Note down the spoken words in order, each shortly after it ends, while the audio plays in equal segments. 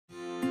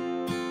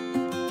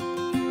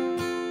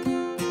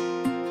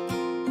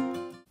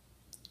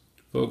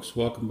Folks,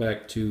 welcome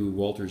back to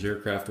Walter's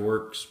Aircraft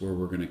Works, where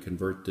we're going to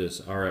convert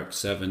this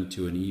RX7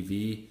 to an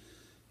EV.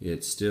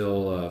 It's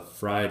still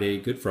Friday,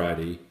 Good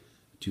Friday,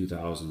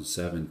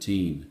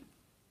 2017.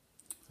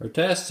 Our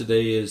task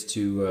today is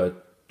to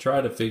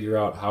try to figure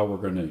out how we're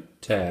going to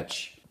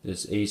attach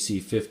this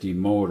AC50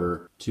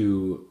 motor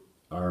to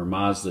our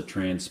Mazda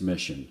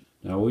transmission.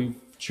 Now we've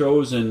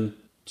chosen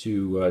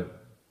to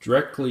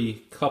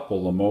directly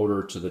couple the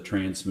motor to the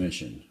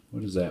transmission.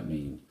 What does that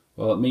mean?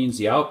 Well, it means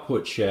the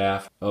output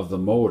shaft of the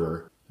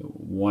motor,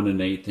 1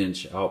 1/8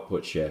 inch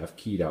output shaft,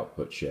 keyed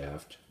output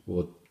shaft,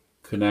 will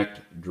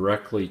connect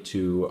directly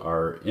to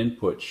our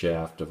input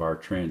shaft of our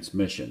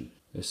transmission.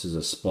 This is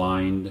a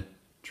splined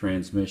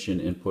transmission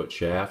input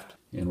shaft,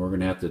 and we're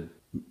going to have to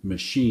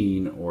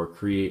machine or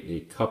create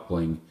a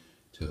coupling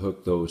to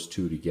hook those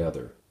two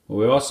together. Well,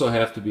 we also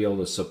have to be able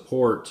to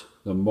support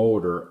the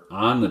motor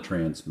on the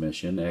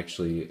transmission.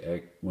 Actually,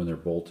 when they're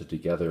bolted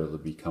together, they'll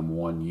become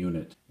one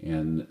unit,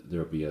 and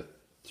there'll be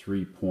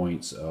 3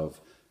 points of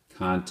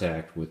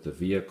contact with the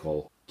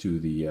vehicle to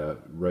the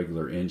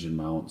regular engine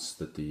mounts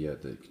that the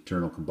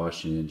internal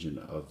combustion engine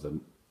of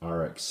the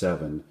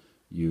RX7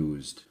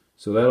 used.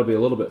 So that'll be a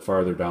little bit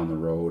farther down the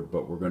road,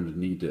 but we're going to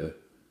need to,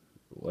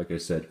 like I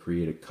said,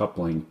 create a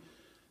coupling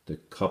to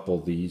couple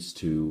these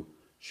two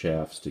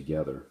shafts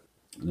together.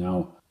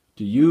 Now,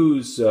 to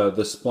use the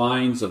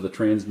splines of the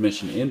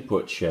transmission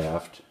input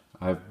shaft,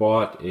 I've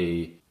bought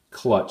a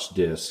clutch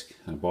disc.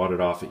 I bought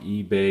it off of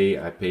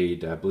eBay. I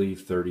paid, I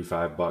believe,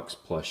 35 bucks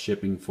plus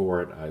shipping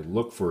for it. I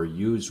looked for a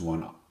used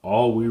one.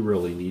 All we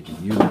really need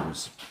to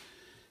use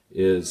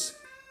is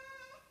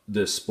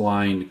this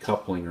spline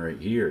coupling right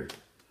here.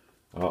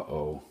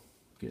 Uh-oh,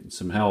 getting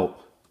some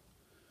help.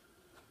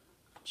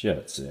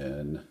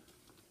 Jetson.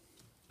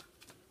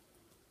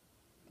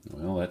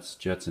 Well, that's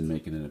Jetson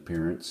making an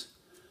appearance.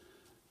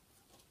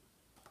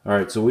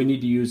 Alright, so we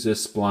need to use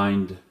this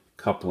splined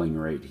coupling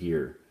right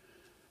here.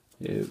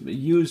 A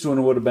used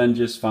one would have been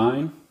just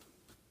fine.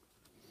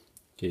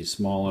 Okay,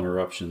 small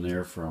interruption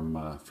there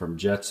from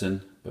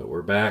Jetson, but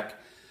we're back.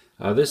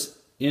 This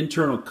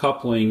internal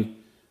coupling,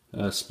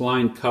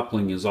 spline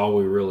coupling, is all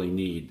we really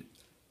need.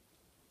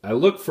 I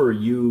looked for a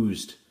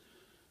used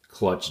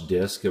clutch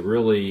disc. It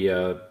really,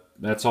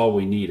 that's all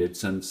we needed,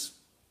 since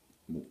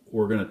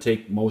we're going to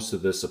take most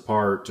of this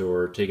apart,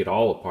 or take it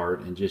all apart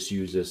and just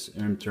use this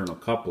internal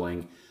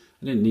coupling.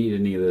 I didn't need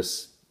any of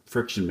this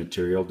friction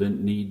material,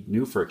 didn't need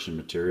new friction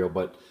material,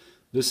 but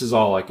this is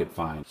all I could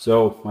find.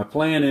 So my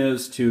plan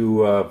is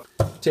to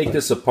take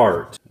this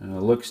apart. It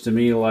looks to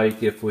me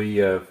like if we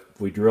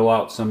drill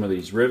out some of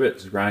these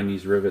rivets, grind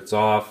these rivets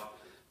off,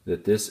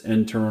 that this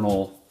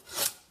internal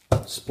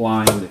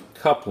spline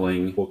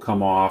coupling will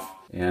come off,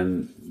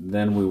 and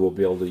then we will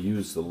be able to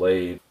use the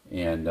lathe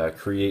and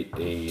create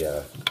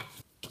a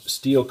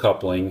steel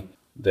coupling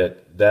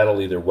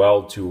that'll either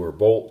weld to or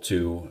bolt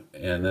to,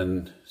 and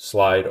then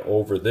slide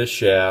over this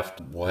shaft.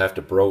 We'll have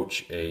to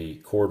broach a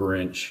 1/4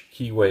 inch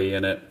keyway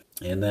in it,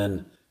 and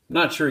then I'm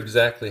not sure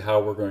exactly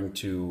how we're going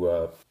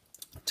to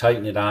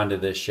tighten it onto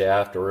this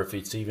shaft, or if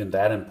it's even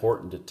that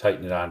important to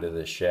tighten it onto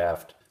this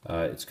shaft.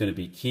 It's going to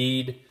be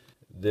keyed.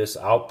 This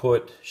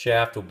output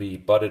shaft will be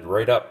butted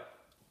right up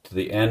to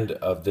the end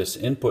of this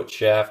input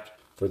shaft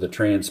for the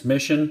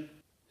transmission.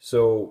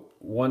 So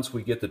once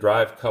we get the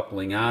drive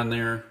coupling on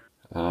there,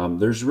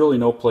 there's really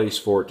no place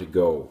for it to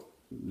go.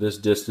 This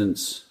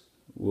distance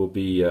will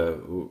be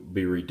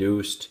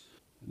reduced.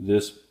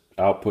 This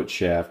output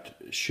shaft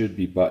should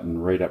be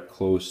buttoned right up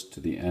close to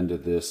the end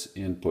of this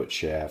input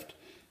shaft,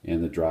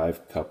 and the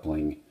drive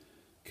coupling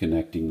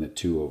connecting the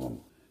two of them.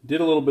 Did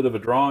a little bit of a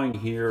drawing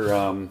here.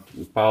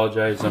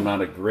 Apologize, I'm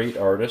not a great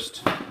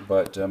artist,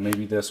 but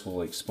maybe this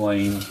will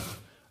explain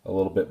a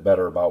little bit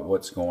better about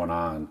what's going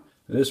on.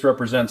 This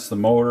represents the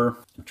motor,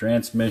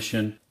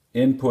 transmission,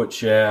 input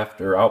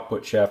shaft or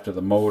output shaft of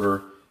the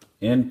motor,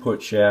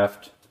 input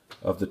shaft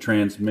of the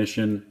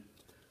transmission,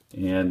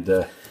 and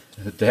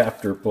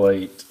adapter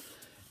plate,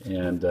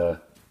 and oh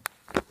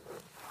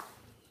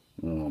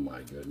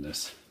my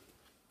goodness.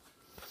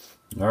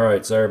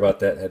 Alright, sorry about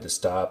that. Had to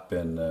stop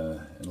and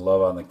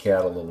love on the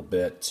cat a little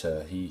bit.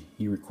 He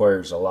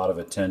requires a lot of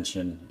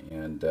attention,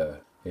 and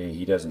hey,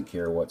 he doesn't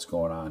care what's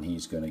going on.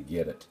 He's going to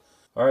get it.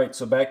 Alright,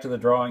 so back to the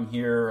drawing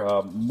here.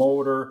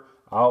 Motor,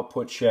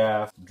 output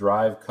shaft,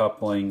 drive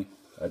coupling,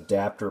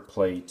 adapter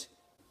plate,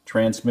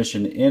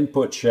 transmission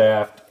input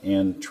shaft,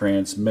 and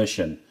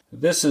transmission.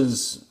 This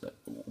is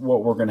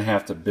what we're going to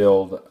have to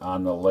build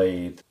on the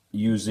lathe,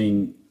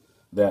 using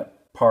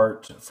that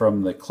part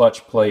from the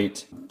clutch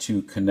plate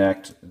to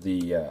connect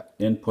the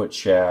input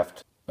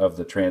shaft of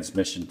the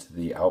transmission to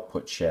the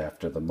output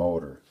shaft of the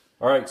motor.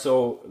 Alright,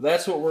 so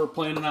that's what we're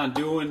planning on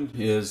doing,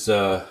 is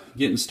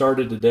getting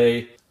started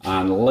today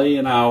on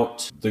laying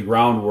out the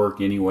groundwork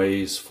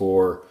anyways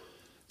for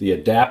the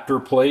adapter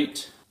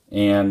plate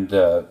and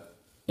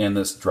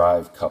this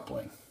drive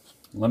coupling.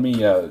 Let me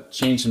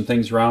change some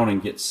things around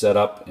and get set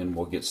up, and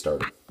we'll get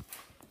started.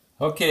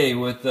 Okay,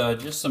 with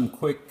just some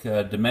quick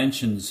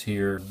dimensions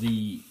here,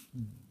 the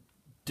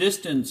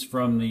distance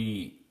from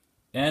the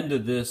end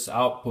of this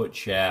output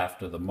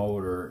shaft of the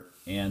motor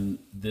and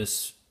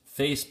this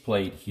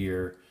faceplate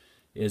here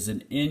is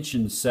 1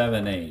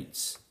 7/8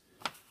 inches.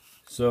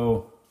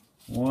 So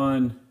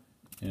 1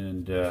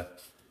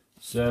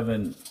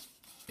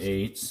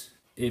 7/8.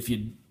 If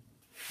you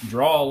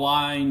draw a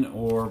line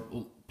or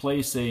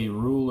place a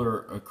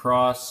ruler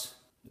across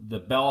the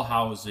bell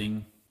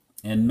housing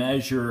and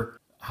measure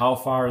how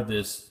far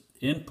this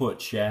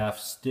input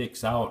shaft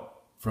sticks out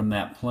from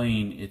that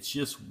plane, it's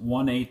just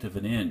 1/8 of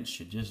an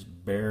inch. It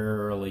just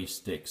barely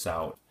sticks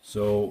out.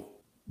 So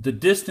the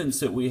distance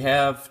that we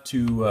have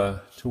to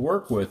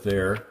work with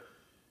there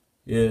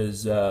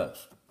is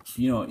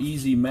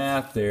easy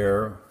math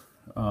there,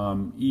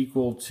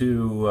 equal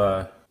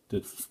to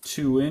the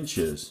 2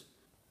 inches.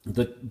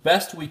 The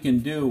best we can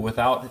do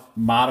without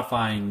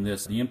modifying the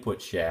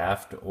input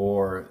shaft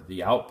or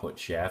the output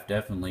shaft,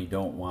 definitely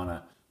don't want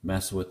to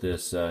mess with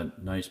this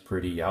nice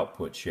pretty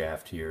output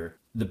shaft here.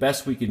 The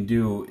best we can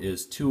do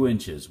is 2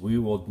 inches. We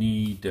will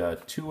need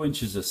 2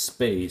 inches of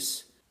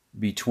space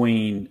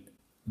between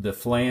the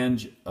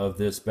flange of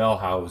this bell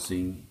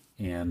housing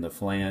and the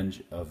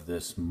flange of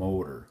this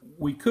motor.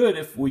 We could,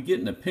 if we get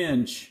in a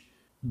pinch,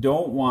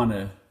 don't want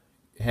to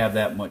have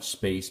that much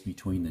space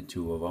between the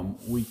two of them,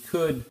 we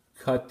could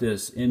cut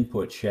this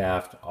input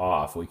shaft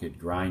off. We could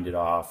grind it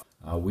off.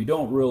 We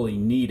don't really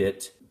need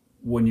it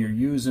when you're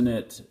using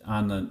it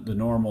on the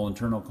normal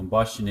internal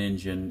combustion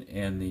engine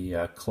and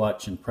the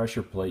clutch and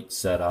pressure plate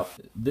setup.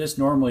 This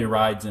normally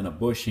rides in a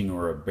bushing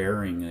or a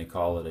bearing. They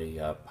call it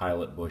a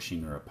pilot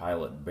bushing or a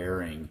pilot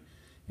bearing,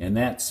 and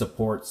that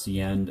supports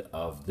the end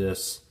of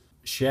this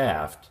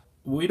shaft.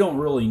 We don't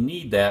really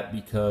need that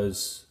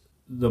because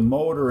the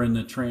motor and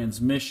the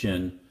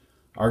transmission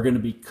are going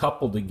to be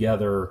coupled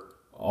together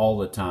all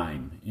the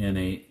time. In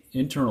an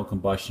internal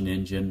combustion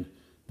engine,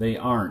 they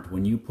aren't.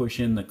 When you push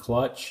in the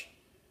clutch,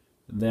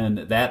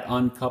 then that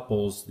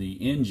uncouples the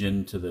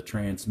engine to the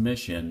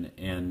transmission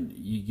and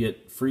you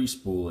get free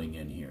spooling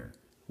in here,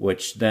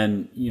 which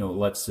then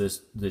lets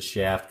this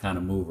shaft kind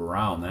of move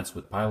around. That's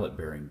what pilot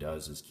bearing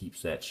does, is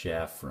keeps that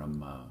shaft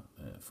from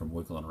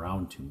wiggling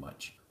around too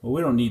much. Well,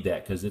 we don't need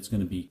that because it's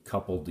going to be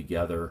coupled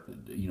together,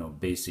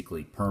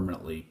 basically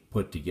permanently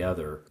put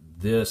together.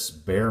 This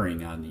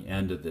bearing on the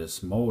end of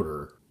this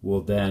motor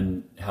will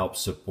then help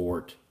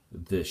support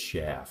this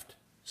shaft.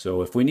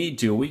 So if we need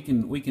to, we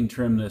can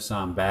trim this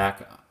on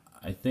back.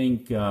 I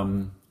think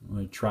I'm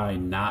going to try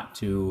not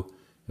to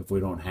if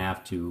we don't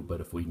have to, but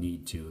if we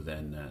need to,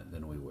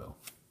 then we will.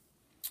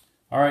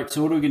 All right,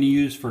 so what are we going to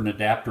use for an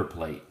adapter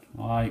plate?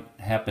 Well, I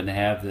happen to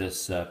have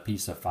this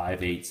piece of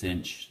 5/8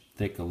 inch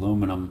thick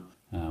aluminum.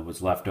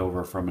 Was left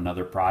over from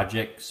another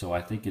project, so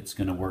I think it's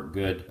going to work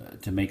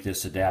good to make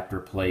this adapter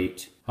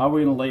plate. How are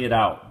we going to lay it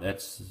out?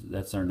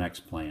 That's our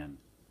next plan.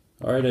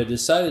 All right, I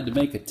decided to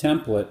make a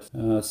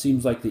template.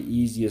 Seems like the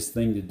easiest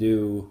thing to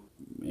do,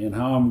 and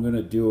how I'm going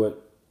to do it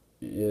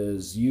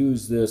is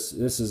use this.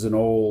 This is an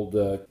old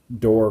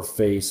door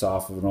face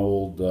off of an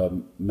old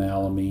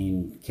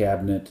melamine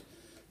cabinet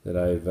that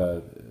I've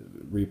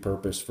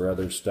repurposed for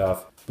other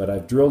stuff. But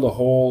I've drilled a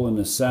hole in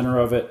the center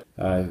of it.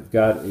 I've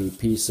got a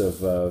piece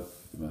of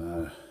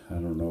I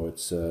don't know,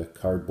 it's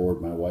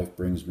cardboard my wife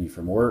brings me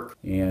from work,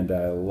 and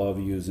I love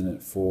using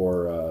it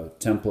for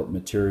template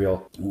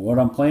material. What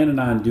I'm planning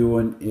on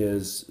doing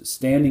is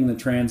standing the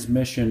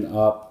transmission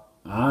up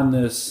on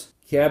this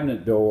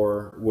cabinet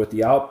door with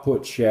the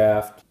output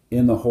shaft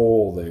in the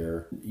hole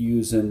there,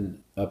 using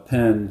a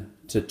pen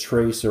to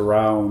trace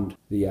around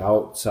the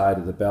outside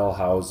of the bell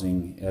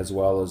housing as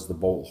well as the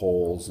bolt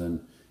holes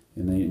and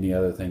any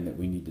other thing that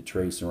we need to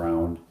trace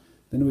around.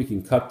 Then we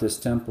can cut this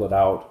template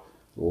out,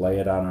 lay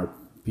it on our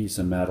piece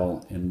of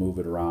metal, and move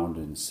it around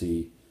and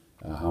see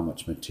how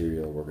much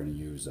material we're going to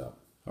use up.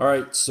 All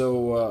right,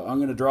 so I'm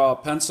going to draw a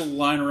pencil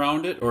line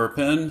around it, or a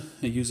pen.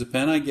 I use a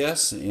pen, I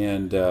guess,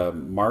 and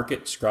mark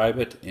it, scribe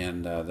it,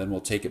 and then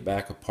we'll take it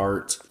back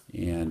apart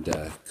and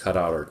cut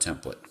out our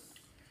template.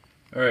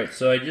 All right,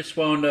 so I just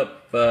wound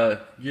up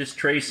just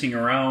tracing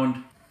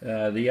around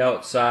the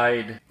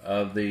outside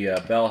of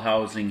the bell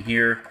housing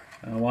here.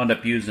 I wound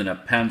up using a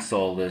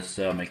pencil, this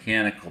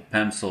mechanical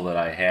pencil that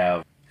I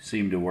have.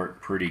 Seemed to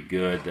work pretty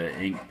good. The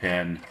ink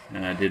pen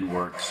didn't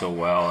work so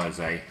well as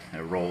I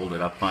rolled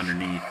it up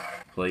underneath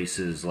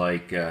places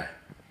like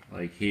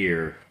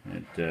here.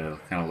 It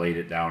kind of laid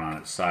it down on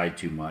its side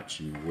too much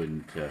and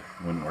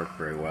wouldn't work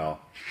very well.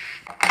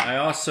 I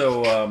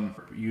also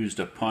used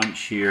a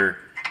punch here.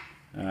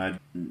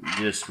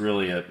 Just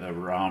really a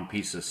round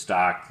piece of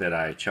stock that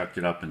I chucked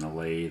it up in the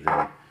lathe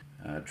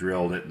and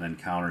drilled it and then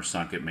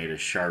countersunk it, made a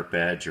sharp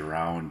edge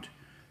around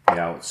the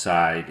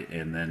outside,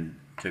 and then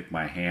took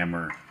my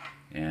hammer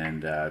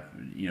and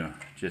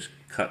just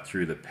cut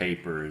through the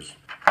papers.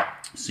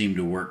 Seemed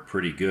to work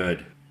pretty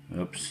good.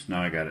 Oops,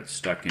 now I got it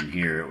stuck in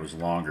here. It was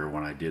longer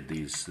when I did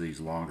these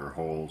longer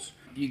holes.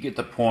 You get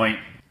the point.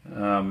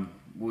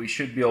 We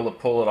should be able to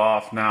pull it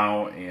off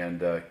now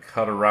and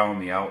cut around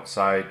the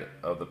outside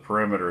of the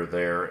perimeter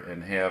there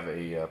and have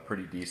a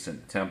pretty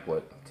decent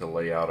template to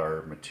lay out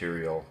our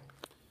material.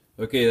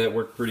 Okay, that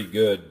worked pretty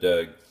good.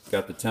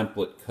 Got the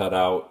template cut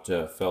out.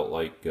 Felt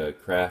like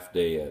craft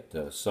day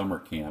at summer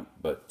camp,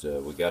 but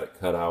we got it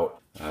cut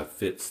out.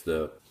 Fits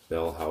the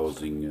bell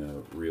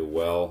housing real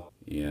well,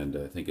 and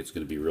I think it's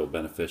going to be real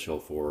beneficial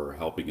for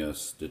helping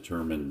us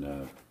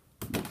determine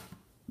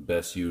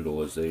best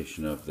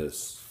utilization of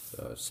this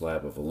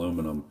slab of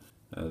aluminum.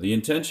 The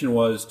intention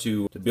was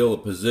to be able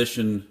to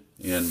position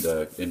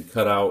and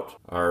cut out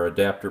our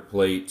adapter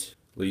plate,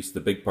 at least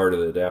the big part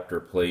of the adapter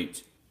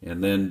plate,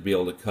 and then be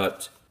able to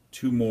cut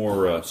two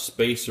more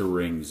spacer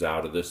rings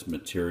out of this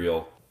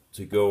material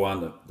to go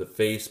on the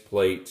face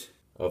plate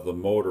of the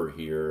motor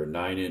here. A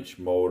 9-inch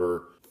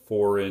motor,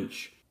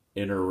 4-inch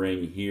inner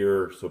ring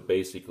here, so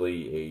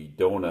basically a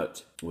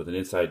donut with an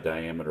inside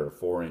diameter of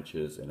 4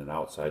 inches and an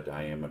outside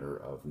diameter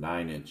of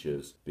 9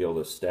 inches. Be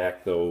able to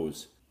stack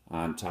those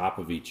on top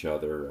of each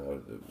other,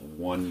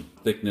 one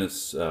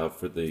thickness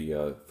for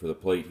the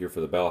plate here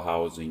for the bell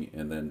housing,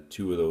 and then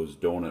two of those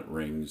donut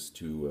rings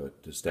to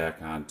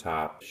stack on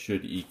top.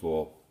 Should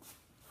equal,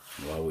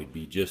 well, we'd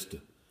be just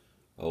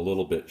a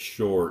little bit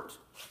short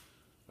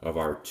of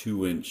our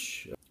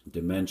 2-inch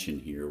dimension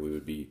here. We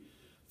would be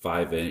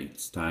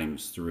 5/8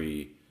 times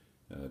 3.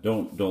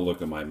 Don't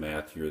look at my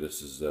math here.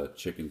 This is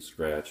chicken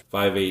scratch.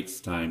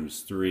 5/8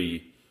 times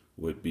 3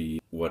 would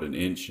be what, 1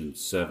 inch and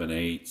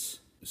 7/8.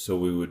 So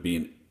we would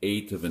be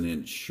 1/8 of an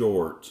inch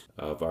short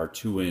of our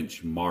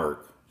 2-inch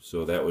mark.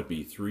 So that would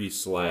be 3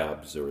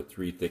 slabs or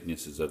 3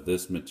 thicknesses of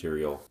this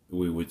material.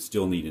 We would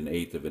still need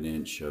 1/8 of an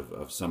inch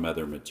of some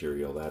other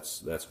material.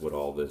 That's what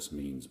all this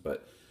means.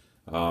 But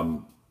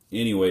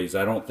anyways,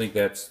 I don't think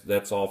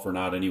that's all for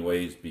naught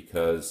anyways,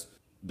 because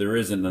there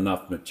isn't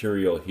enough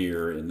material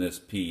here in this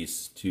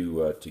piece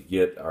to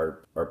get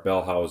our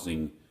bell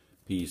housing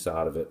piece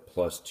out of it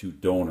plus 2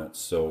 donuts.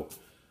 So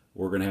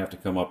we're going to have to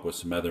come up with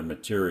some other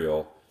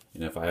material,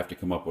 and if I have to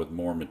come up with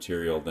more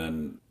material,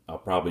 then I'll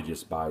probably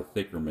just buy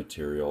thicker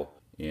material,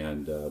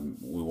 and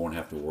we won't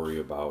have to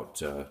worry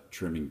about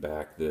trimming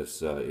back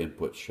this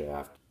input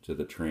shaft to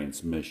the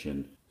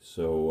transmission.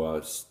 So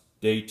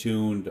stay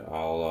tuned.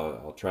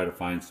 I'll try to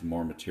find some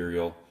more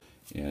material,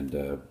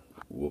 and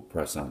we'll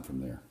press on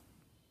from there.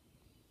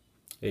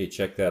 Hey,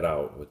 check that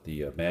out. With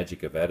the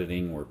magic of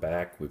editing, we're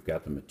back. We've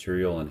got the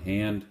material in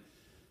hand.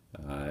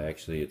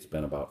 Actually, it's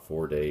been about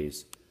 4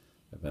 days.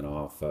 I've been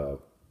off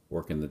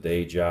working the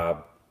day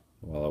job.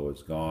 While I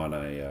was gone,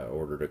 I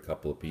ordered a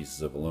couple of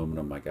pieces of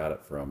aluminum. I got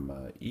it from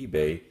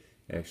eBay,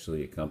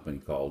 actually a company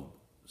called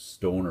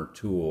Stoner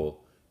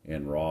Tool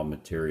and Raw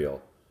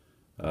Material.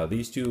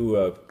 These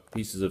two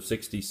pieces of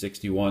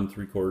 60/61,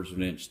 3/4 of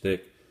an inch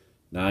thick,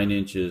 9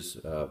 inches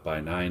by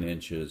 9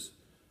 inches,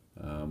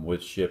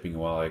 with shipping.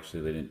 Well,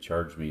 actually, they didn't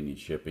charge me any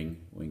shipping.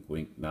 Wink,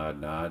 wink,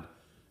 nod, nod.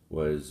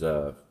 Was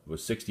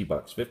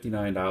 $60,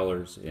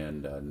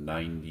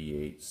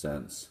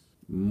 $59.98.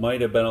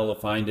 Might have been able to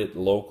find it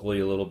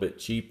locally a little bit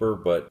cheaper,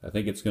 but I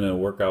think it's going to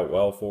work out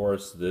well for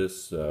us.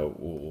 This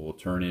will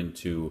turn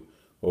into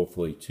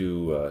hopefully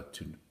two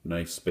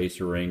nice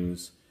spacer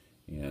rings,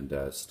 and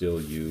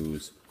still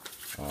use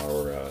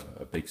our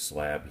a big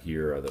slab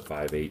here of the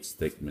 5/8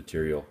 thick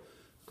material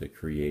to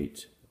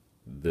create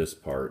this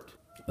part.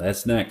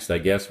 That's next. I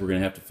guess we're going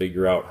to have to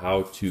figure out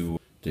how to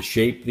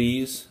shape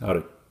these, how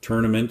to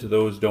turn them into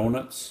those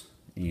donuts,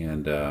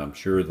 and I'm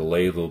sure the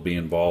lathe will be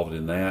involved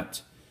in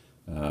that,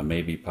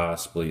 maybe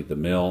possibly the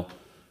mill,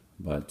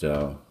 but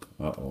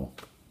uh-oh,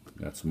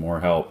 got some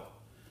more help.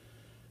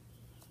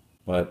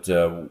 But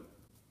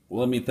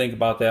let me think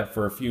about that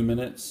for a few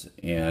minutes,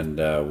 and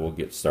we'll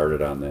get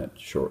started on that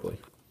shortly.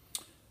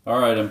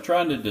 Alright, I'm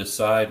trying to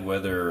decide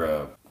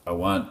whether I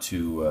want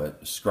to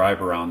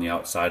scribe around the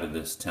outside of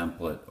this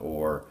template,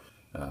 or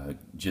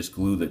just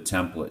glue the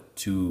template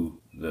to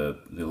the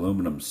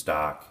aluminum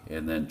stock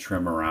and then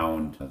trim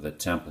around the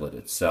template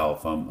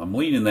itself. I'm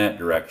leaning that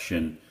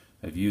direction.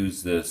 I've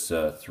used this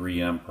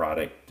 3M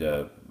product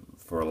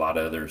for a lot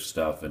of other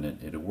stuff, and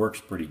it works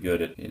pretty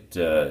good.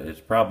 It's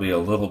probably a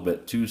little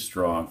bit too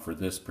strong for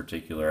this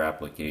particular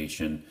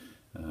application.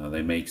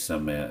 They make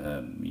some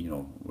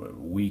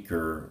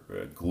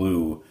weaker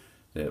glue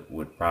that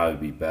would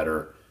probably be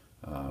better.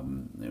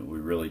 We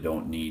really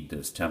don't need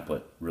this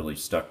template really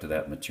stuck to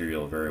that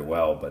material very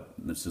well, but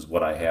this is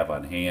what I have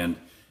on hand,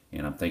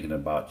 and I'm thinking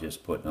about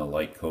just putting a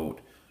light coat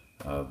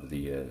of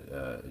the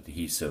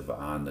adhesive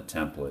on the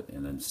template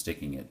and then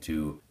sticking it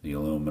to the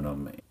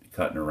aluminum,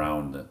 cutting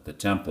around the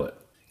template.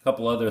 A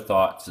couple other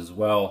thoughts as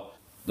well.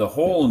 The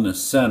hole in the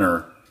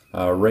center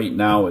right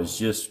now is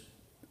just,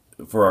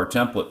 for our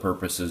template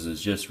purposes,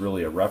 is just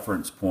really a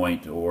reference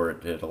point, or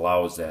it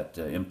allows that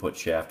input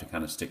shaft to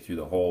kind of stick through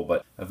the hole.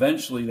 But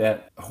eventually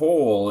that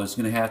hole is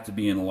going to have to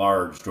be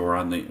enlarged, or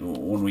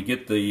when we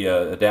get the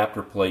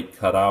adapter plate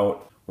cut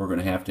out, we're going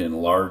to have to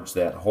enlarge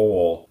that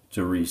hole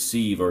to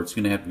receive, or it's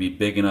going to have to be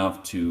big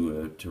enough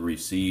to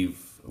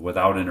receive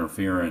without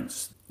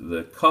interference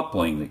the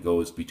coupling that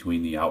goes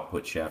between the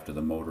output shaft of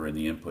the motor and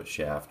the input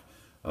shaft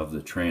of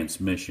the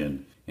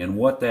transmission. And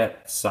what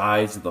that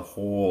size of the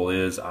hole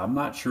is, I'm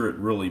not sure it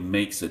really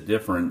makes a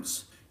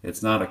difference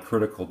It's not a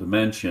critical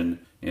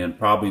dimension, and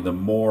probably the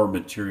more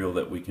material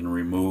that we can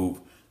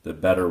remove, the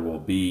better will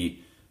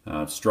be.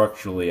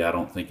 Structurally, I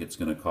don't think it's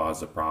going to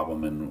cause a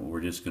problem, and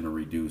we're just going to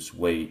reduce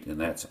weight, and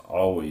that's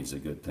always a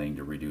good thing,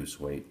 to reduce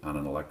weight on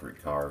an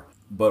electric car.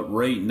 But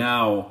right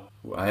now,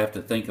 I have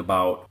to think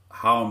about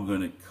how I'm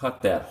going to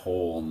cut that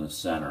hole in the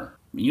center.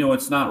 You know,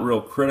 it's not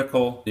real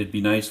critical. It'd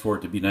be nice for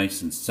it to be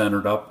nice and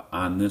centered up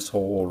on this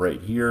hole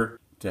right here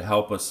to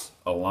help us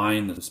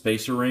align the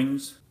spacer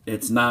rings.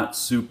 It's not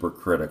super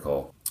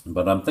critical,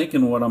 but I'm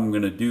thinking what I'm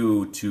going to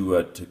do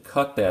to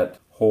cut that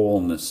hole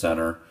in the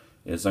center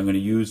is I'm going to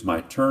use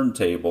my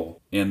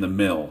turntable and the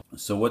mill.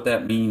 So what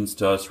that means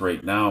to us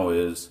right now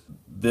is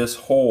this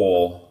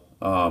hole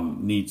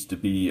needs to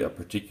be a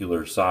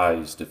particular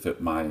size to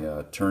fit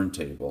my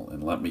turntable,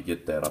 and let me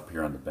get that up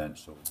here on the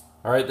bench.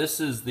 All right, this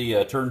is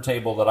the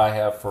turntable that I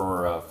have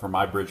for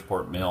my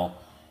Bridgeport mill,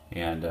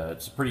 and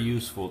it's a pretty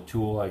useful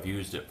tool. I've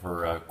used it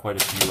for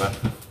quite a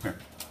few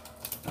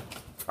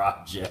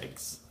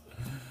projects,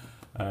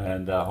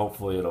 and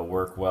hopefully it'll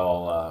work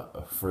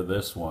well for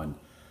this one.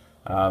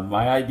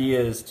 My idea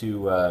is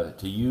to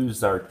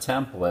use our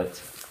template.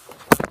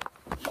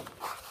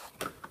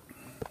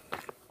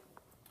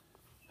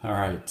 All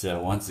right,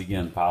 once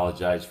again,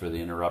 apologize for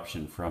the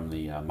interruption from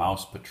the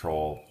mouse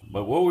patrol.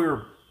 But what we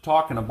were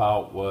talking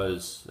about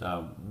was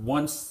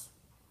once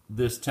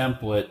this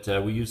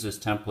template, we use this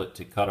template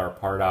to cut our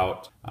part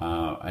out.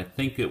 I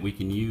think that we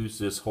can use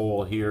this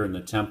hole here in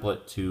the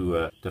template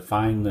to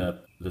find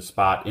the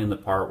spot in the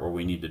part where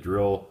we need to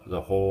drill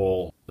the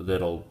hole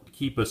that'll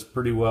keep us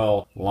pretty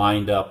well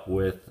lined up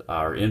with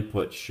our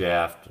input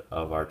shaft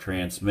of our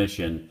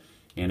transmission.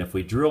 And if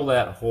we drill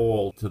that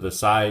hole to the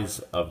size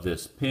of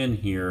this pin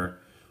here,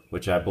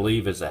 which I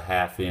believe is a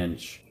 1/2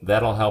 inch,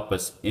 that'll help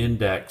us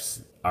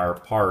index our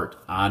part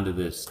onto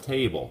this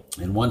table.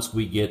 And once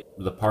we get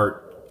the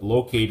part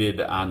located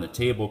on the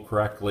table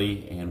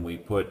correctly, and we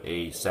put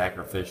a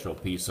sacrificial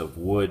piece of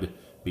wood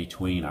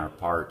between our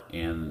part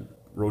and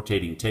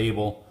rotating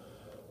table,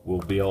 we'll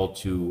be able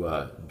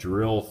to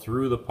drill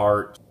through the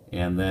part,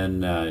 and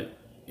then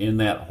in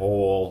that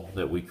hole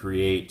that we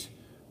create,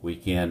 we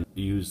can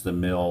use the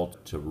mill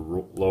to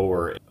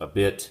lower a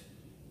bit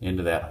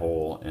into that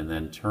hole and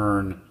then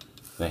turn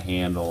the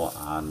handle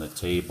on the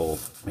table,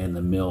 and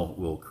the mill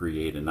will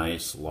create a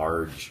nice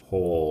large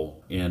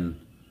hole in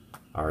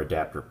our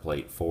adapter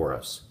plate for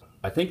us.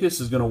 I think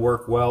this is going to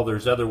work well.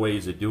 There's other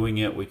ways of doing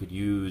it. We could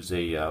use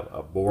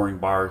a boring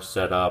bar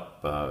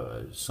setup,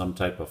 some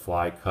type of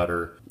fly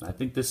cutter. I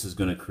think this is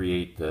going to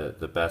create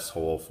the best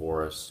hole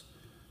for us.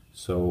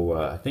 So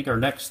I think our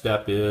next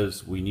step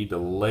is we need to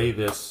lay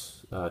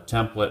this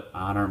template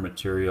on our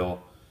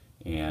material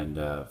and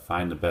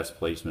find the best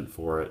placement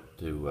for it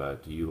to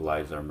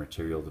utilize our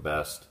material the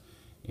best,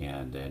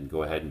 and then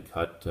go ahead and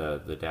cut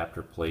the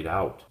adapter plate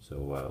out.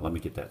 So let me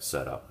get that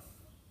set up.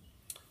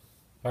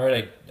 All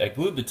right, I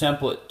glued the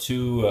template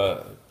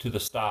to the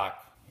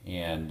stock,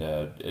 and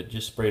it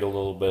just sprayed a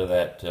little bit of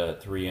that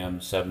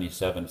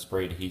 3M77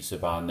 spray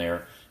adhesive on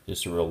there,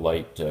 just a real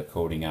light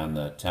coating on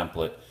the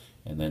template,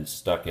 and then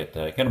stuck it.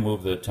 I kind of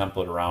moved the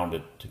template around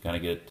it to kind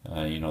of get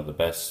you know, the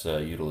best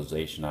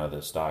utilization out of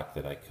the stock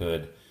that I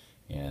could,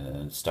 and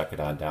then stuck it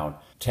on down.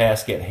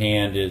 Task at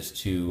hand is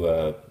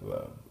to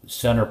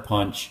center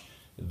punch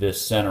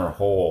this center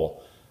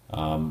hole.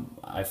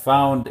 I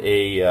found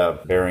a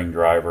bearing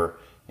driver,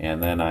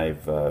 and then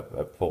I've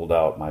pulled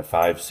out my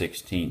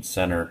 5/16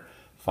 center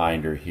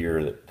finder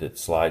here that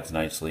slides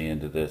nicely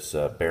into this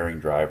bearing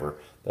driver.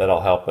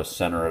 That'll help us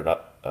center it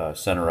up.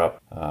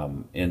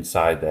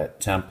 Inside that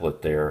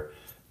template there.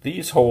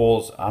 These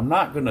holes, I'm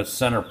not going to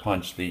center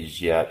punch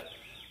these yet.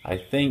 I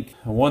think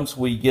once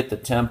we get the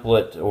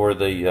template or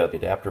the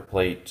adapter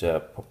plate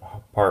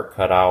part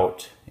cut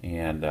out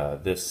and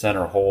this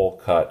center hole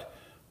cut,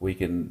 we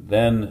can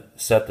then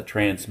set the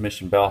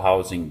transmission bell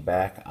housing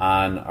back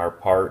on our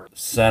part,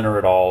 center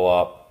it all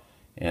up,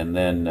 and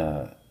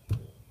then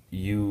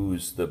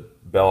use the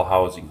bell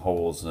housing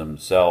holes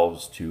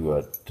themselves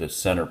to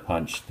center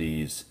punch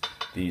these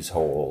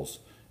holes,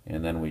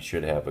 and then we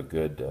should have a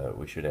good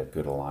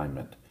good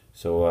alignment.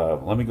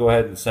 So let me go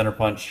ahead and center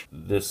punch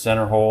this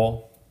center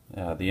hole,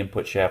 the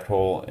input shaft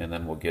hole, and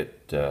then we'll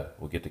get to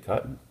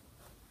cutting.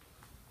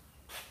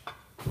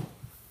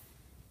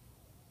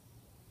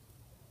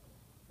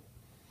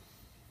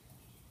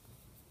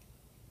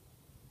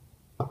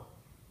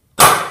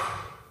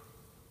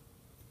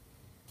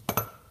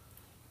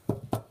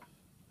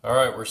 All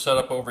right, we're set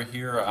up over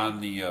here on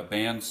the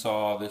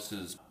bandsaw. This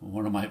is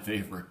one of my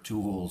favorite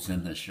tools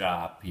in the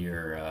shop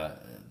here.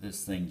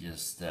 This thing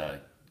just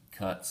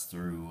cuts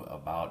through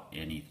about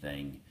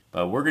anything.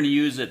 But we're going to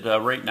use it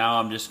right now.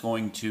 I'm just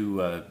going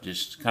to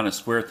just kind of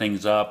square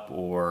things up,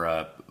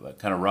 or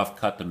kind of rough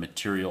cut the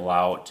material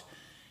out.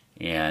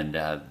 And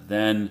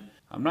then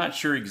I'm not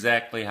sure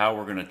exactly how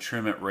we're going to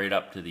trim it right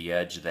up to the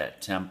edge of that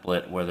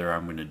template, whether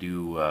I'm going to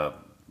do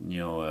you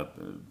know,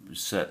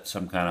 set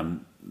some kind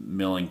of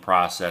milling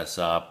process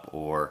up,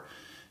 or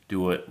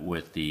do it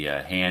with the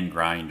hand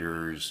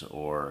grinders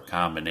or a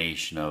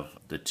combination of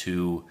the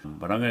two.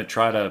 But I'm going to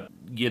try to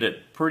get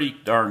it pretty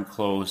darn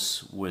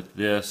close with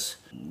this.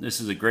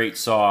 This is a great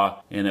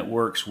saw and it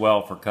works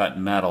well for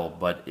cutting metal,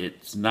 but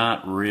it's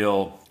not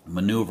real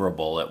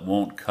maneuverable. It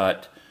won't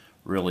cut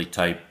really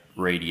tight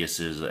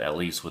radiuses, at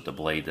least with the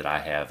blade that I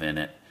have in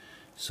it.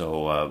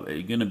 So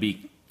it's going to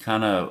be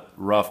kind of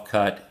rough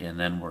cut, and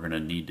then we're going to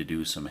need to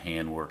do some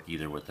hand work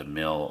either with the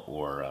mill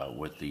or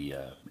with the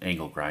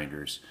angle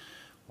grinders,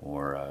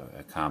 or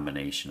a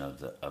combination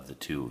of the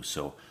two.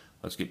 So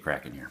let's get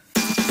cracking here.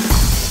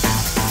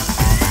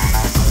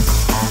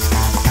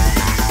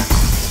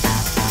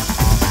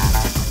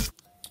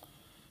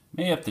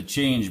 May have to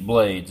change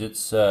blades.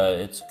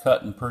 It's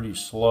cutting pretty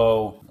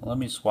slow. Let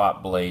me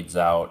swap blades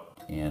out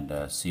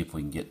and see if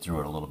we can get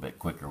through it a little bit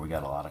quicker. We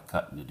got a lot of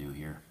cutting to do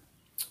here.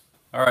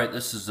 Alright,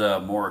 this is a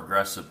more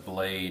aggressive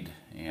blade,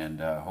 and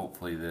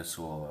hopefully this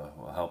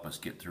will help us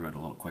get through it a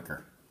little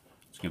quicker.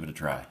 Let's give it a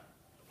try.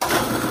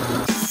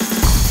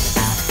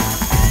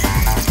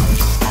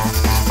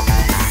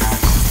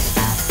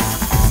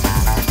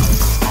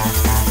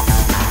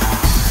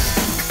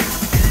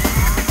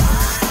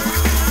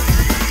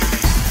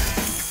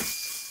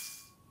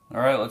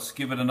 Alright, let's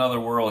give it another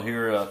whirl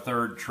here, a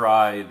third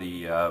try.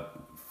 The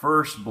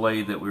first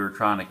blade that we were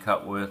trying to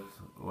cut with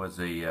was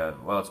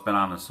well, it's been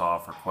on the saw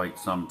for quite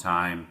some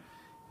time,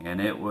 and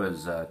it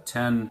was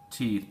 10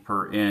 teeth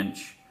per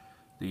inch.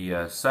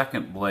 The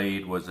second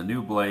blade was a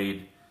new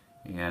blade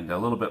and a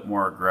little bit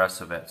more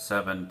aggressive at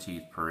 7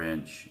 teeth per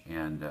inch,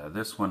 and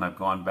this one I've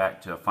gone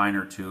back to a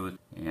finer tooth,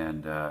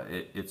 and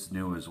it's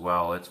new as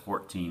well. It's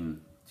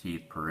 14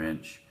 teeth per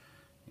inch,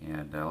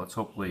 and let's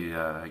hopefully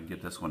I can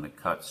get this one to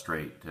cut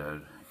straight.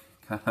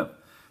 Kind of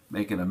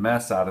making a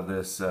mess out of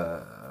this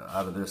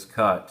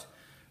cut,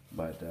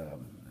 but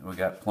we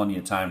got plenty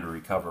of time to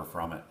recover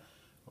from it,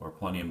 or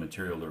plenty of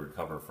material to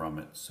recover from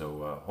it.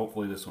 So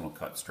hopefully this one will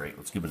cut straight.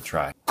 Let's give it a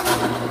try.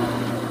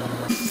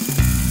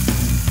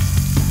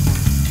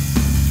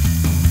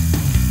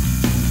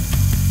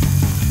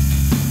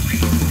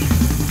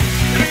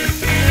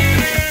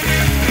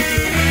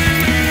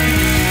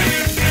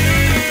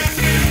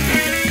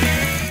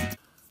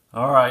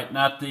 Alright,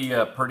 not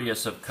the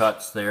prettiest of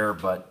cuts there,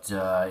 but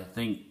I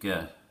think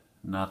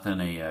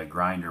nothing a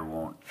grinder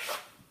won't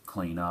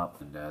clean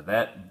up. And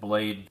that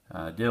blade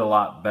did a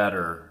lot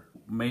better.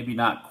 Maybe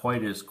not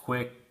quite as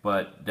quick,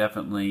 but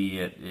definitely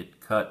it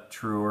cut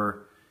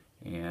truer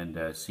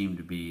and seemed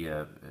to be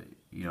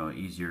you know,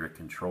 easier to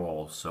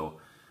control. So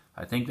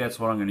I think that's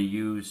what I'm going to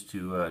use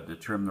to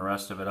trim the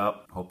rest of it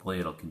up. Hopefully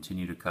it'll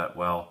continue to cut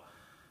well.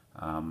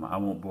 I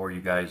won't bore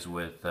you guys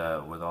with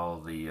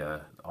all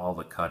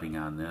the cutting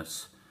on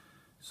this,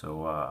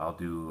 so I'll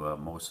do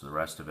most of the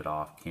rest of it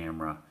off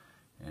camera,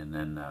 and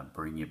then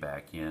bring you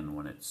back in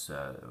when it's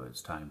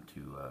time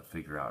to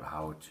figure out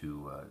how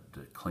to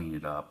clean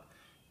it up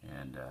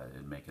and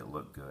make it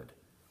look good.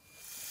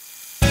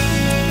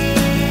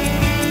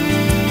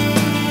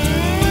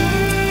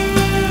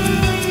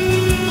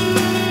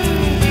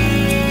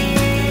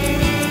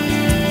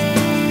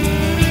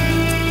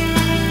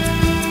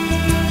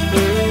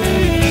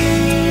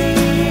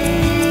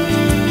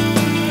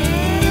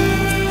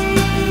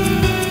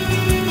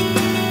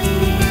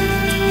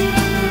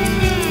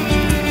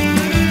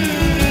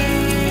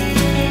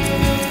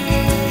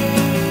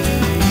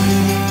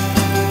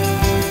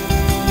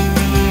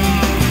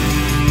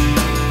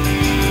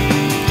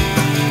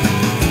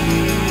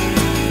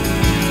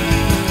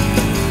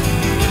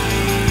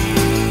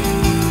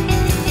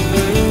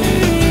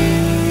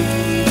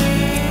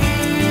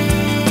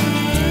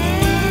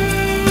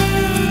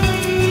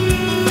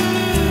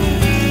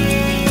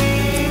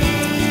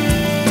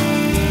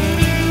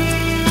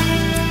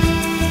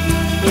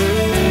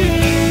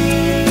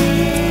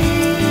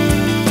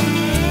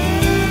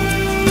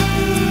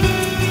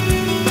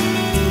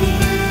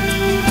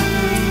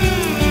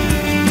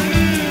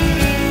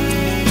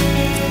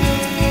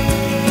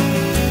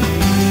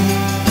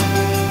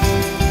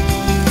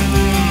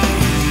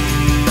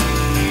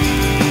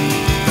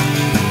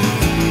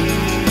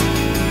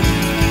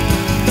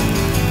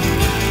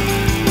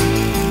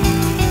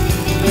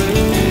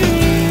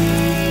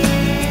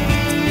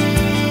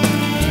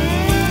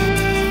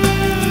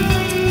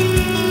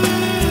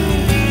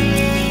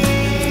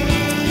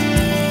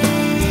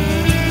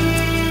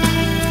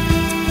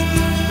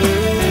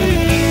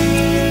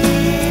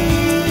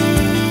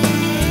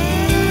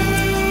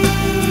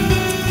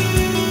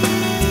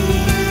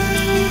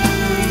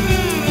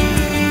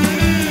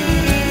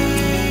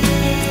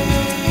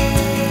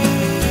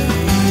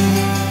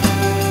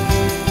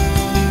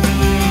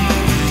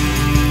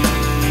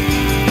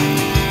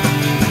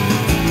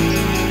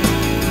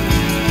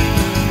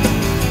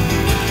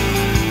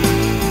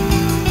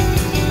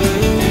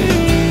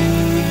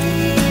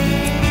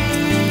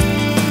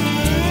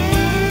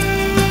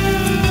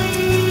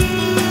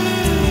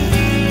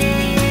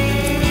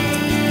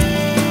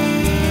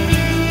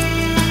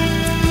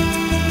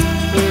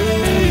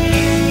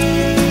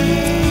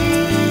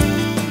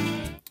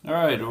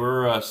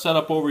 set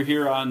up over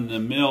here on the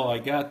mill. I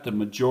got the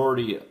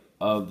majority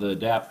of the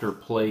adapter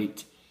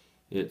plate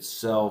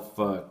itself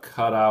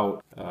cut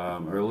out,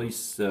 or at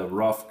least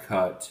rough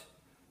cut.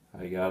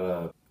 I got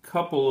a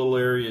couple little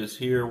areas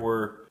here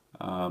where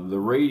the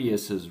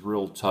radius is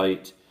real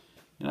tight,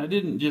 and I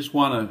didn't just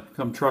want to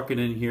come trucking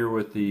in here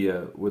with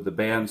the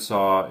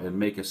bandsaw and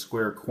make a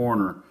square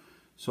corner.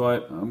 So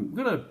I'm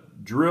going to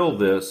drill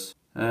this,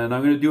 and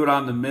I'm going to do it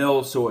on the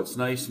mill so it's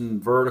nice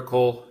and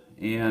vertical.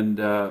 And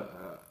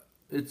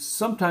it's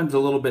sometimes a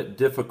little bit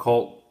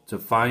difficult to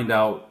find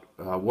out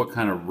what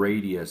kind of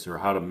radius or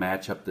how to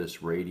match up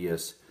this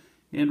radius.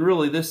 And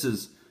really,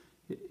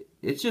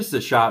 it's just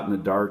a shot in the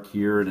dark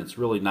here, and it's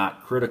really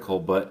not critical.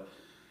 But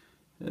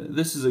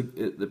this is a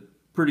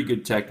pretty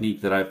good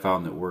technique that I've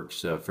found that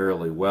works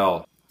fairly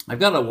well. I've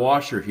got a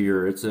washer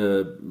here.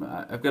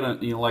 I've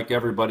got a, like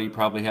everybody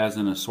probably has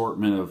an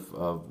assortment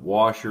of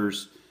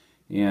washers,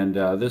 and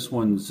this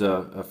one's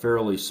a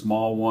fairly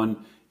small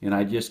one, and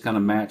I just kind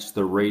of matched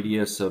the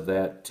radius of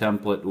that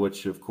template,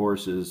 which of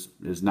course is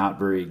not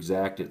very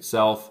exact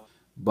itself,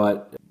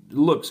 but it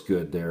looks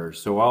good there.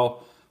 So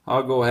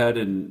I'll go ahead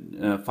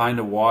and find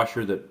a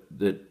washer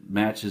that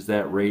matches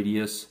that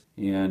radius,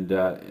 and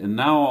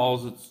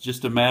now it's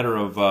just a matter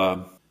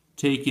of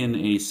taking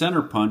a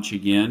center punch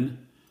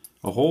again,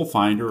 a hole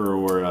finder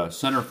or a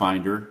center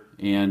finder,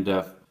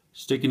 and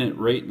sticking it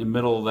right in the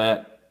middle of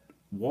that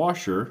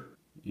washer.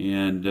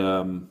 And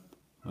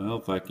well,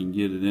 if I can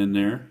get it in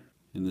there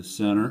in the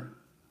center.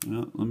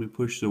 Well, let me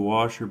push the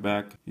washer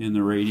back in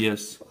the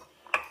radius,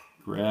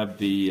 grab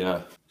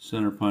the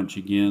center punch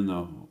again,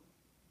 the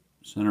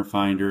center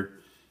finder,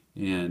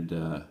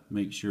 and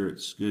make sure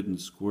it's good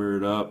and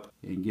squared up,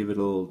 and give it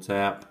a little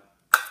tap.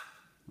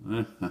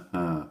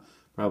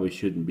 Probably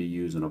shouldn't be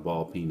using a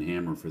ball peen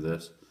hammer for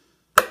this.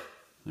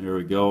 There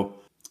we go.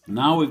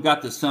 Now we've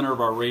got the center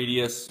of our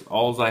radius.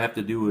 All I have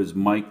to do is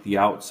mic the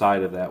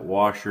outside of that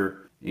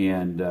washer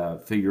and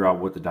figure out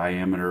what the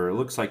diameter. It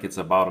looks like it's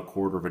about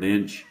 1/4 of an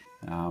inch.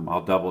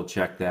 I'll double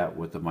check that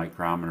with the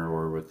micrometer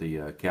or with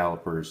the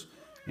calipers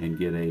and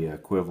get a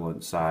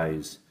equivalent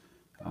size.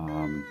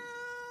 Oh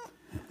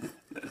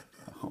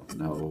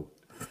no,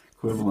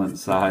 equivalent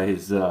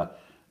size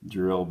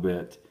drill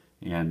bit,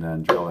 and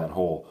then drill that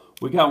hole.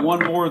 We got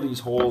one more of these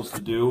holes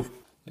to do.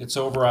 It's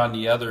over on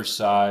the other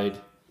side,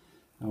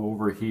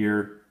 over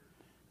here,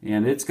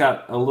 and it's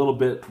got a little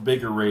bit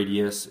bigger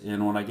radius.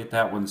 And when I get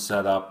that one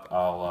set up,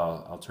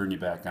 I'll turn you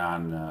back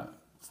on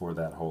for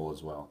that hole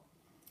as well.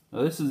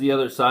 Now, this is the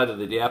other side of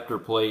the adapter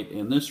plate,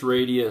 and this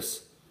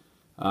radius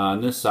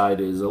on this side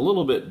is a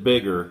little bit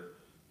bigger.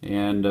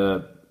 And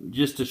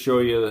just to show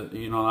you,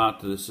 not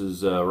that this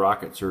is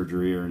rocket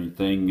surgery or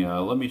anything,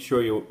 let me show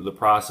you the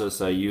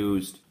process I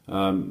used.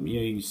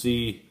 You can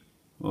see,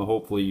 well,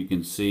 hopefully you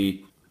can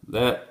see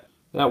that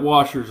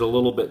washer's a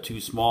little bit too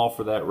small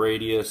for that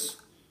radius,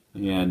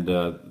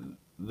 and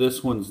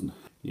this one's,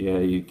 yeah,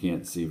 you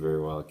can't see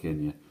very well,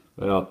 can you?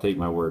 But I'll take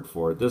my word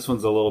for it. This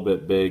one's a little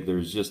bit big.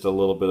 There's just a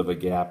little bit of a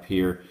gap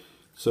here.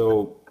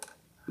 So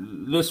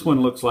this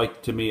one looks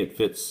like, to me, it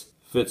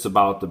fits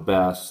about the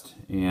best.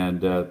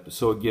 And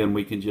so again,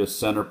 we can just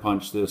center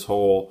punch this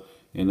hole,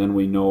 and then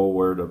we know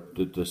where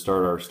to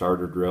start our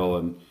starter drill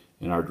and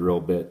our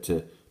drill bit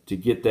to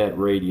get that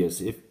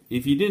radius.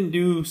 If you didn't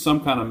do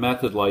some kind of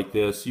method like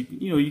this, you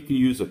can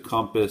use a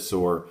compass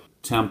or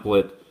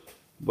template,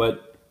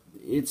 but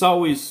it's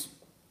always,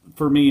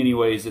 for me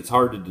anyways, it's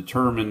hard to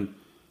determine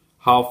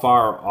how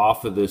far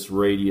off of this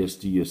radius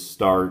do you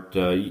start.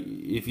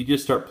 If you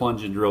just start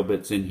plunging drill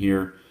bits in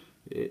here,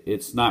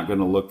 it's not going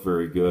to look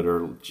very good,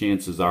 or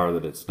chances are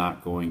that it's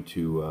not going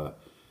to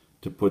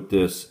put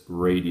this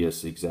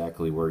radius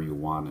exactly where you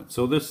want it.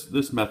 So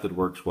this method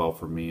works well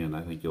for me, and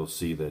I think you'll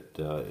see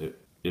that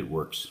it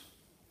works.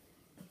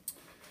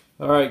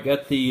 Alright,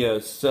 got the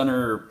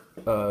center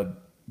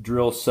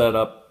drill set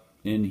up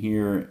in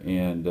here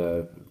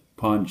and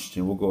punched,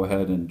 and we'll go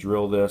ahead and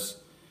drill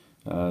this,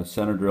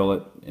 center drill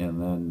it,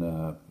 and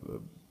then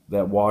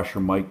that washer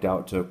mic'd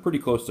out to pretty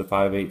close to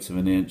 5/8 of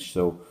an inch,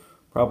 so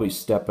probably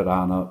step it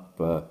on up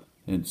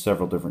in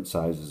several different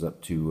sizes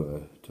up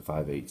to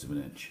 5/8 of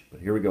an inch. But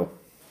here we go.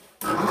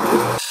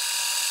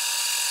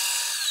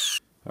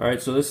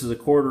 Alright, so this is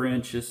 1/4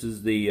 inch. This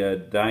is the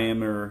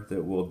diameter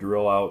that we'll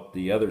drill out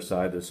the other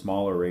side, the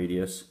smaller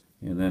radius,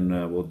 and then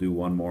we'll do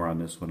one more on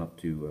this one up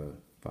to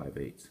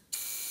 5/8.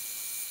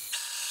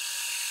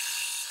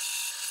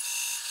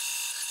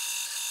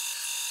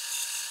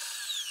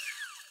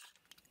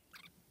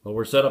 Well,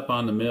 we're set up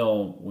on the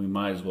mill. We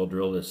might as well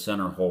drill this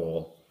center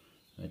hole.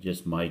 I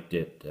just mic'd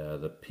it.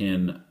 The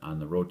pin on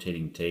the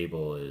rotating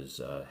table is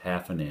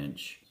 1/2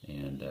 inch,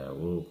 and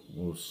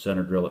we'll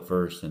center drill it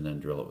first and then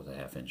drill it with a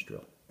 1/2 inch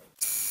drill.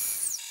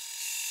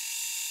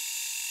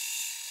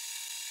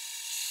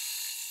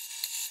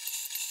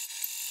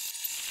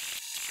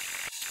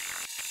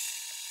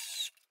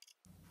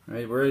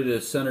 Alright, we're ready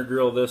to center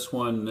drill this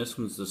one. This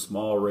one's the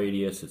small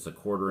radius. It's a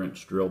 1/4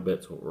 inch drill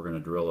bit's what we're going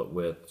to drill it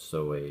with,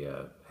 so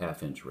a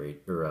 1/2 inch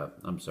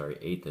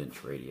 1/8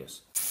 inch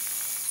radius.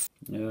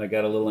 Yeah, I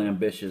got a little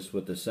ambitious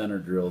with the center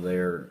drill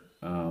there.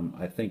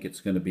 I think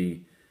it's going to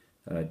be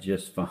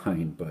just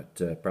fine,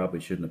 but probably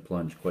shouldn't have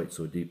plunged quite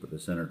so deep with the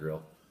center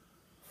drill.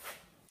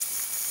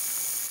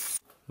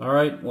 All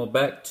right, well,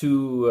 back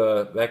to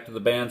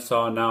the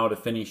bandsaw now to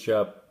finish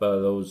up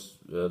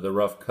the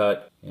rough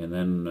cut, and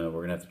then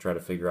we're gonna have to try to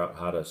figure out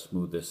how to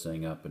smooth this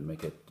thing up and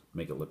make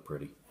it look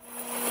pretty.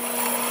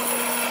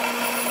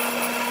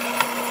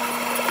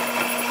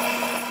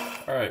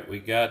 All right, we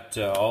got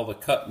all the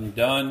cutting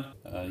done.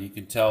 You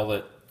can tell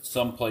that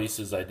some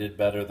places I did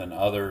better than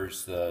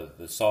others.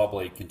 The saw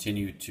blade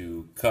continued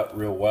to cut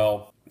real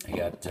well. I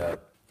got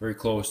very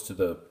close to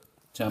the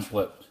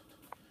template.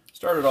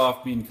 Started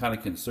off being kind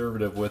of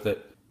conservative with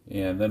it,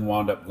 and then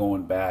wound up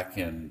going back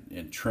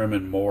and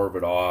trimming more of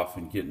it off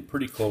and getting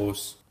pretty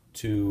close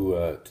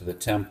to the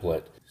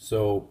template.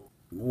 So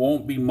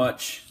won't be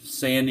much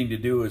sanding to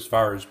do as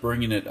far as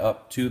bringing it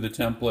up to the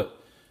template,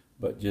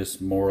 but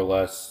just more or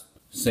less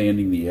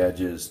sanding the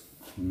edges,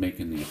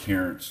 making the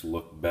appearance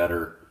look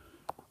better.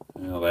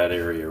 You know, that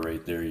area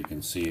right there, you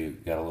can see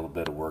got a little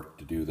bit of work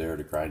to do there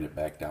to grind it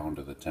back down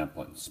to the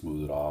template and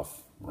smooth it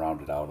off,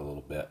 round it out a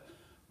little bit.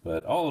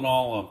 But all in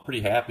all, I'm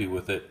pretty happy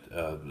with it.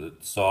 The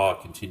saw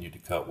continued to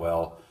cut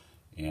well,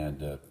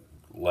 and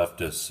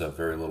left us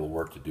very little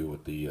work to do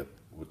with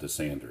the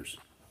sanders.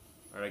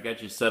 All right, I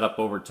got you set up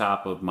over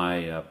top of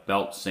my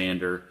belt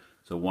sander.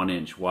 It's a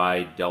 1-inch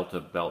wide Delta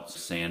belt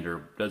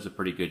sander. Does a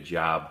pretty good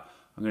job.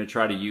 I'm going to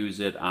try to use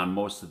it on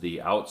most of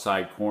the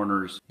outside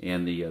corners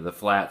and the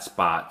flat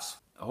spots.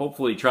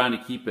 Hopefully trying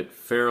to keep it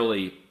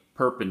fairly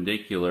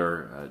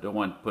perpendicular. I don't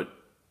want to put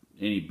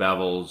any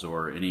bevels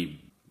or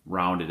any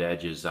rounded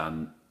edges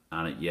on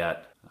it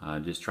yet.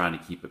 Just trying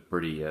to keep it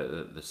pretty,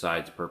 the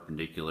sides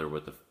perpendicular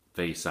with the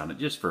face on it,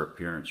 just for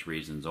appearance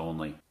reasons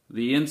only.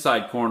 The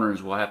inside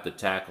corners we'll have to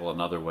tackle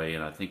another way,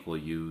 and I think we'll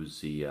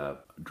use the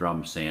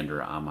drum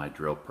sander on my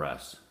drill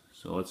press.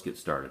 So let's get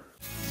started.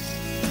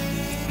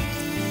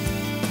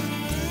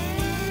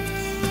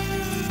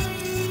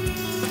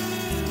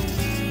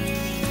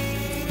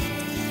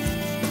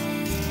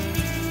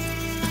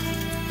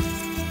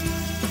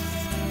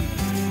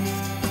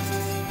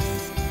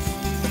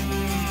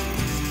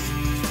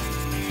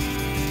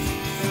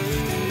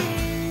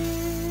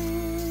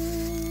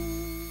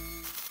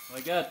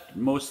 I got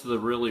most of the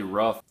really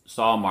rough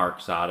saw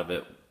marks out of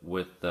it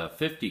with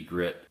 50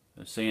 grit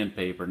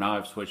sandpaper. Now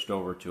I've switched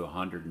over to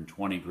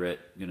 120 grit.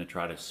 I'm going to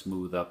try to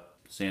smooth up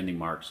sanding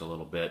marks a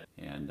little bit,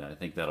 and I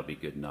think that'll be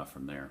good enough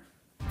from there.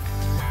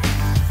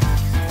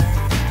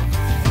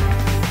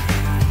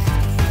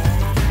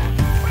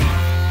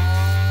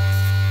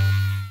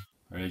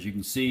 All right, as you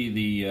can see,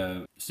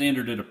 the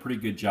sander did a pretty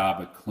good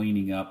job at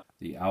cleaning up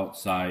the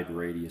outside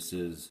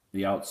radiuses,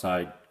 the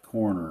outside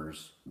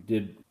corners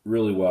did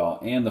really well,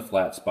 and the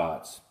flat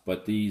spots,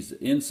 but these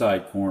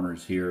inside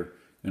corners here are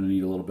going to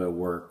need a little bit of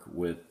work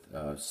with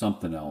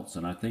something else,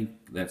 and I think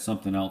that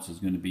something else is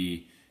going to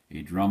be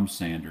a drum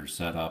sander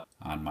set up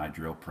on my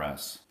drill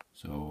press.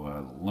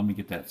 So let me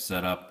get that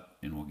set up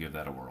and we'll give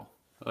that a whirl.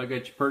 I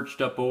got you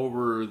perched up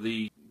over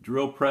the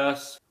drill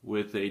press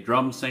with a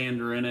drum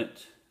sander in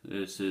it.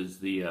 This is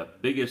the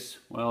biggest,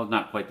 well,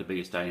 not quite the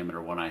biggest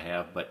diameter one I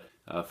have, but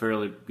a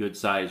fairly good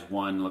size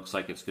one. Looks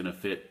like it's going to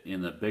fit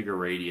in the bigger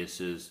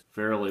radiuses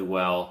fairly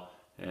well.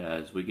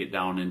 As we get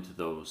down into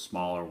those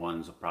smaller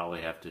ones, I'll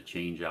probably have to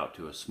change out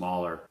to a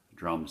smaller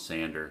drum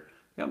sander.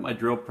 Got my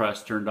drill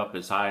press turned up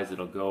as high as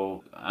it'll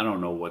go. I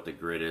don't know what the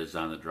grit is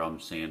on the drum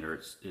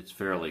sander. It's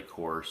fairly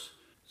coarse,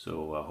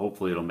 so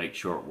hopefully it'll make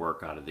short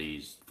work out of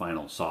these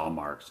final saw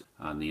marks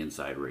on the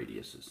inside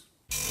radiuses.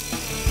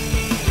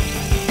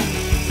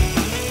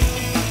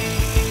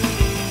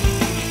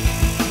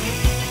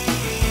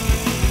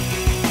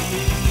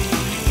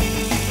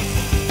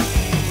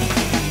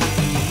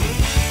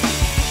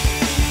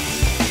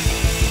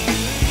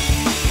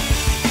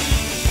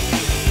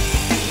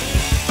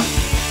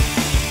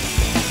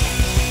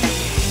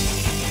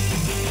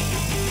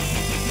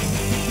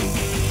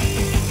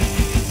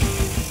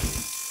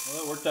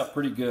 Up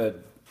pretty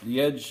good. The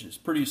edge is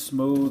pretty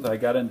smooth. I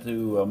got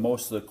into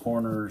most of the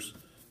corners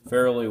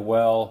fairly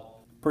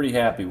well. Pretty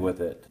happy with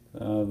it.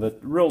 The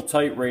real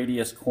tight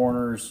radius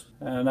corners,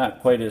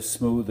 not quite as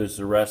smooth as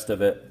the rest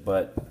of it,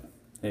 but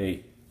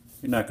hey,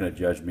 you're not going to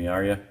judge me,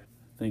 are you?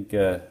 Think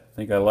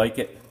I like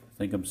it.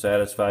 Think I'm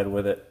satisfied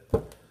with it.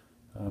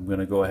 I'm going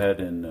to go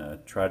ahead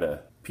and try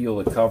to peel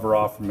the cover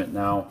off from it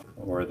now,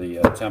 or the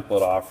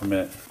template off from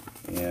it,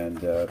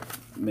 and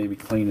maybe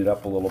clean it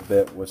up a little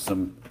bit with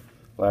some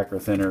lacquer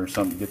thinner or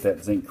something, get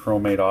that zinc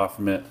chromate off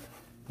from it,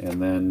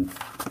 and then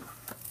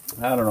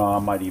I don't know, I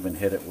might even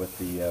hit it with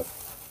the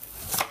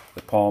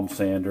palm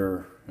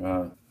sander,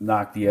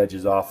 knock the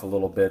edges off a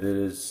little bit. It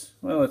is,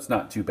 well, it's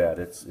not too bad.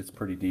 It's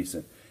pretty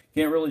decent.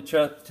 Can't really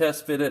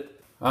test fit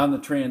it on the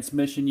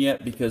transmission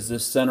yet because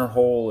this center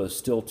hole is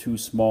still too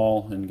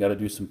small, and got to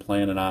do some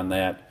planning on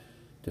that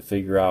to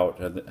figure out.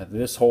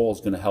 This hole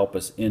is going to help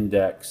us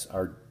index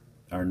our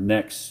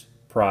next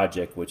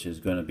project, which is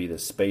going to be the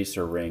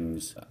spacer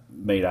rings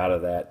made out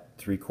of that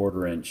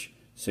 3/4 inch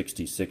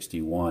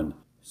 6061.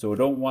 So we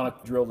don't want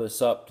to drill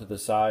this up to the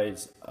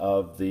size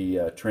of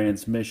the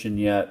transmission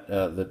yet.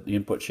 The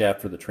input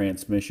shaft for the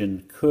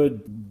transmission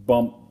could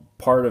bump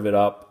part of it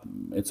up.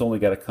 It's only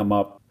got to come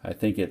up, I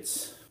think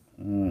it's,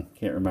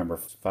 can't remember,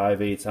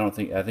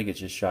 5/8. I think it's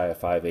just shy of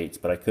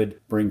 5/8, but I could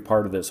bring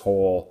part of this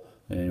hole.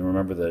 And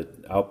remember, the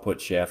output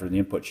shaft or the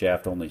input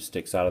shaft only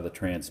sticks out of the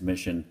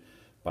transmission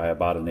by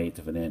about 1/8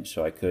 of an inch.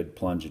 So I could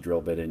plunge a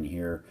drill bit in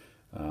here,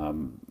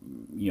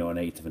 you know,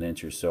 1/8 of an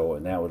inch or so,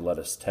 and that would let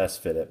us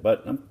test fit it.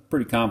 But I'm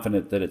pretty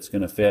confident that it's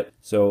going to fit.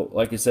 So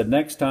like I said,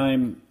 next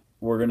time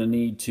we're going to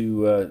need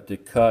to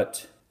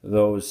cut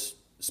those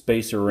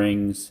spacer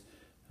rings.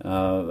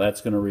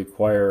 That's going to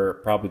require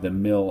probably the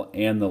mill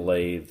and the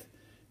lathe,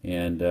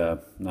 and I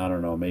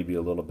don't know, maybe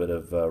a little bit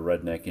of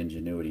redneck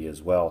ingenuity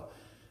as well.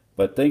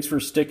 But thanks for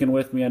sticking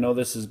with me. I know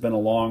this has been a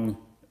long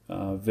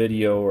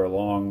video or a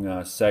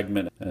long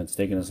segment, and it's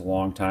taken us a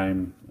long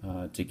time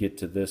to get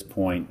to this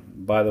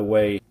point. By the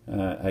way,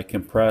 I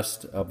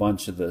compressed a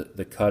bunch of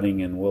the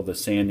cutting and the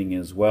sanding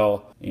as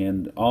well,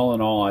 and all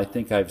in all I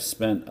think I've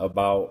spent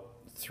about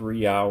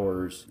 3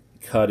 hours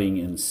cutting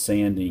and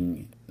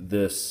sanding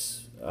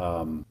this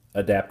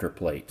adapter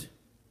plate.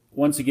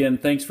 Once again,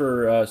 thanks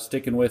for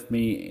sticking with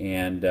me,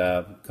 and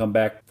come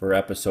back for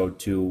episode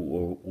 2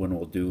 when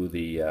we'll do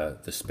the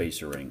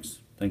spacer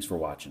rings. Thanks for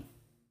watching.